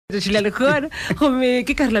Jachila le khona gomme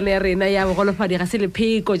ke karolana ya rena ya bogolofadi ga se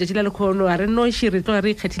lepheko jachila le khono a re no shiri tlo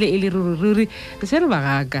re kgethile e le ruri re se re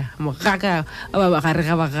bagaka mogaka ba gare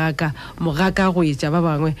ga bagaka mogaka go etsa ba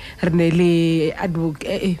bangwe re ne le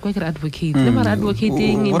advocate le mara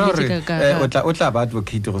advocating o tla ba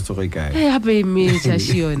advocate go se go ikae hape me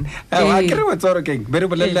chashion a kere wa tsoro ke bere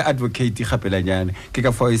bolelle advocate gapelanyane ke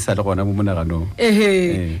ka fa isa le gona mo monaganong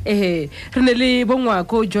re ne le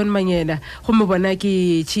Ngoako John Manyena go mo bona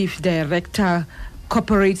ke Chief Director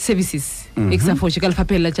Corporate Services exafo ka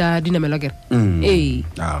lefapela tša dinamelo kere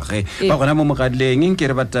ba gona mo mogadleng ke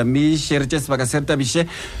re batami share tse sebaka se tabiše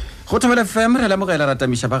go thomela FM re la mogela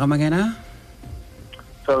ratamisha ba ga Manyena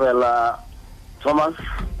Sobela Thomas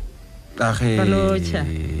Palocha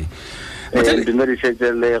Dineri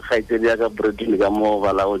le khaiteli ya ka Brodin ka mo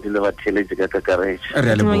bala o dile ba theletse ka kakaretse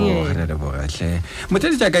re le bo hle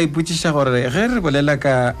motedi ja ka iputsisha gore ge re bolela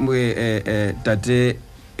ka tate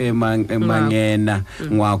Manyena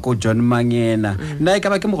Ngoako John Manyena na ka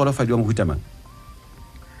ba ke mogolofadi wa mohuta mang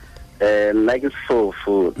like so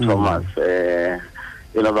Thomas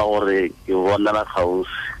you know ba gore ke bona la khaus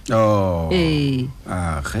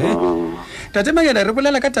tate Manyena re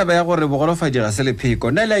bolela ka taba ya gore bogolofadi ga se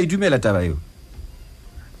lepheko na la idumela taba yo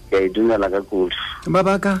ke idumela ka kudu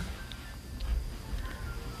babaka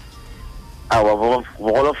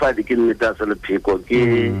bogolofadi ke nnete se lepheko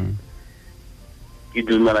ke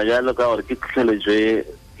dumela jalo ka gore ke tlheletswe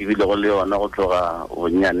ke bile go le yona go tloga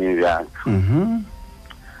bonnyane bjang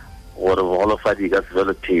gore bogolofadi ka se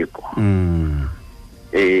lepheko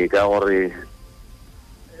ka gore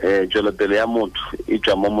jolopele ya motho e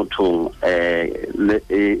tswa mo mothong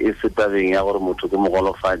e setabeng ya gore motho ke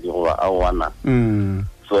mogolofadi goba a wana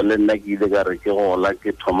so le nna ke ile ka re ke gola ke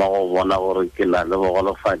thoma go bona gore ke na le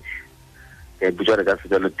bogolofadi ke butsa re ka se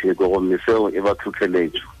lepheko gomme seo e ba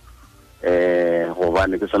tlhotlheletso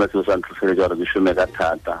gobane ke sona seo sa tlhotlheletso gore ke šome ka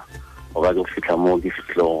thata goba ke fitlha mo ke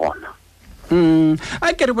fitlhile go gona a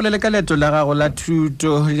ke re bolele ka leeto la gago la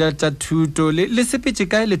thuto ya tša thuto le sepetse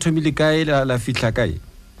kae le thomile kae la fihla kae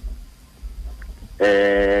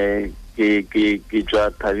ke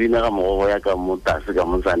tswa thabina ga mogogo ya ka mo tase ka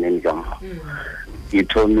motsaneng ka mo ke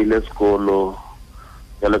thomile sekolo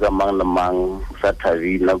jalo ka mang le mang sa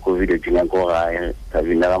thabina COVID-19 ko gae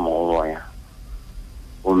thabina ga mogogo ya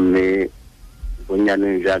gomme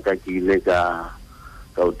bonnyaneng jaaka ke ile ka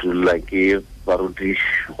utulla ke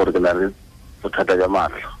barutiši gore ke na le bothata jwa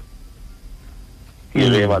matlho ke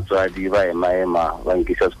re batswadi ba ema ba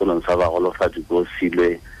nkisa sekolong sa bagolofadi ko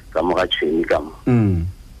silwe ka mo ga tšhweni ka mo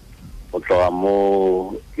go tloga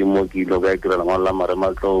mo ke ile ka kirela ngwana la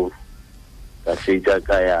marematlou ka seja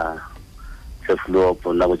ka ya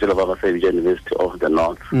Seflopo nako tsela ba sa University of the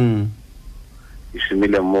North ke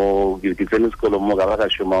šomile mo ke tsene sekolo mo ka ba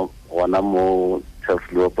ka šoma gona mo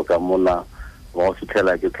Seflopo ka mona go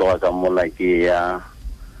fitlhela ke tloga ka mola ke ya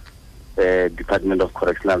Department of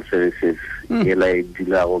Correctional Services ke la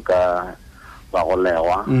dilago ka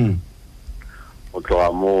bagolegwa o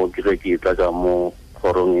tloga mo ke re ke tla ka mo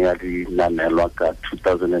kgorong ya dinamelwa ka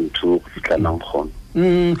 2002 go fitlha nankgono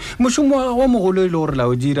mošomo wa mogolo e le gore la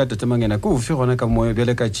o dira tate Manyena ke ofe gona ka mo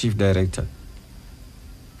bjale ka Chief Director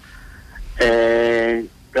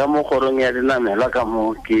ka mo kgorong ya dinamelwa ka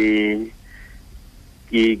mo ke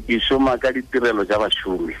šoma ka ditirelo tša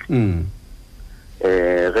bašomi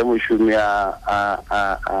ge mošomi a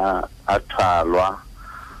thalwa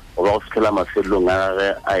go ba go fitlhela mafelong a ge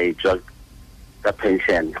a etswa ka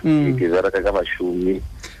pension ke bereka ka bašomi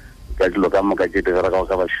ka dilo ka moka tše di bereka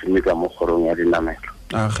ka bašomi ka mo kgorong ya dinamelo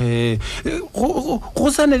go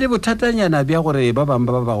sa ne le bothatanyana bja gore ba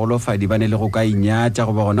bangwe ba bagolofadi ba ne le go ka inyatša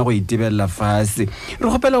go ba gona go itebelela fase re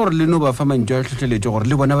kgopela gore le no ba fa mantšo a tlhotlheletšo gore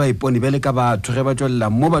le bona ba ipone bjale ka batho ge ba tswelela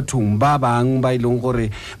mo bathong ba bangwe ba e leng gore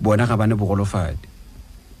bona ga ba ne bogolofadi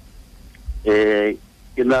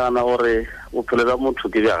ke nagana gore bophelo bja motho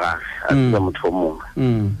ke bja gage a tsa motho o mongwe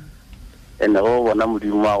ene go bona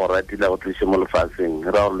modimo a go ratile go tliše mo lefatsheng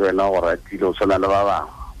ra gore le wena go ratile o tshwana le ba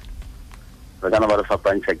bangwe re kana ba re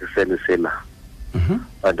fapantšha ke se le sela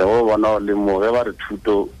but go bona le mo ge ba re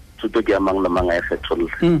thuto ke ya mang le mang a e fetolole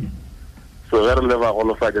so ge re le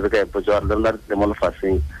bagolofadi re ka ipotsa gore le rena re tlile mo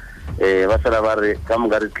lefatsheng ba fela ba re ka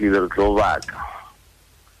moka re tlile re tlo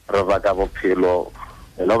re baka bophelo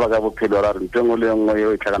eno baka bophelo ra re nto engwe le engwe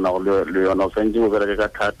yo e tlhakanago le yona o swantse o bereke ka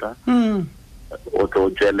thata o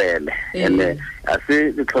tlo tswelele ene a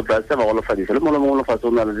se ditlhotlho a se bagolofadisa le molo mongwe lefatshe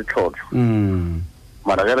o na le ditlhotlho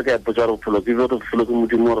mara ge re ka ipotsa gore bophelo ke bjo re bophelo ke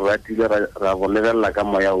modimo re ratile ra go lebelela ka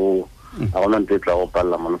moya o a gona ntse tla go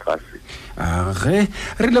palla mo lefase ge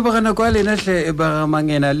re lebogana kwa lena hle ba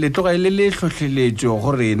Manyena le tloga le hlohleletšo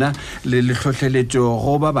go rena le hlohleletšo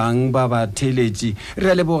go ba bang ba ba theletši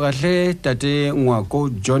re a leboga hle tate Ngoako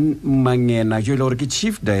John Manyena jo le gore ke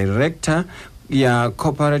Chief Director ya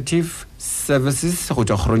Cooperative Services go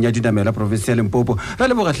tšwa kgorong ya dinamela province ya Limpopo re a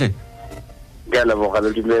leboga hle ke a leboga le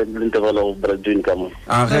ntebela go bradwin ka mo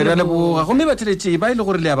ge re a leboga gomme batheletši ba ile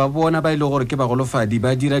gore le a ba bona ba ile gore ke bagolofadi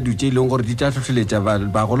ba dira dutse e leng gore di tla hlohleletša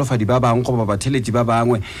bagolofadi ba bangwe goba batheletši ba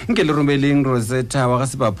bangwe nke le romeleng Rosetta wa ga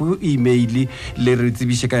Sepapu email le re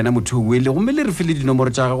tsebiše ka yena motho wele gomme le re file dinomoro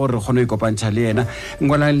tša gore re kgone go ikopantšha le yena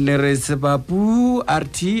ngwalang le re Sepapu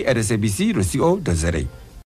rt@sabc.co.za